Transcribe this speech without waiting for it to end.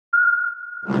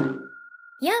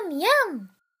Yum, yum!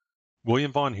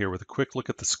 William Vaughn here with a quick look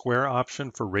at the square option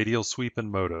for Radial Sweep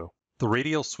in MODO. The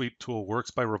Radial Sweep tool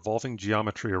works by revolving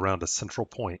geometry around a central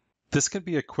point. This can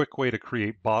be a quick way to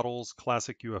create bottles,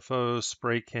 classic UFOs,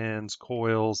 spray cans,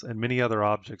 coils, and many other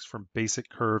objects from basic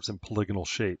curves and polygonal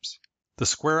shapes. The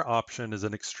square option is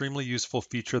an extremely useful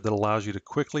feature that allows you to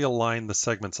quickly align the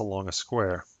segments along a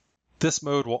square. This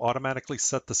mode will automatically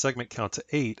set the segment count to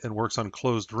 8 and works on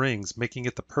closed rings, making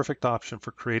it the perfect option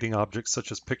for creating objects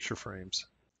such as picture frames.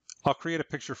 I'll create a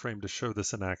picture frame to show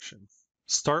this in action.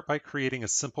 Start by creating a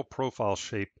simple profile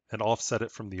shape and offset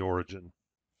it from the origin.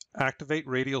 Activate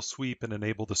Radial Sweep and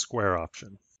enable the square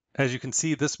option. As you can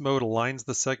see, this mode aligns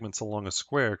the segments along a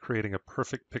square, creating a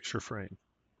perfect picture frame.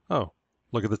 Oh,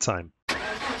 look at the time.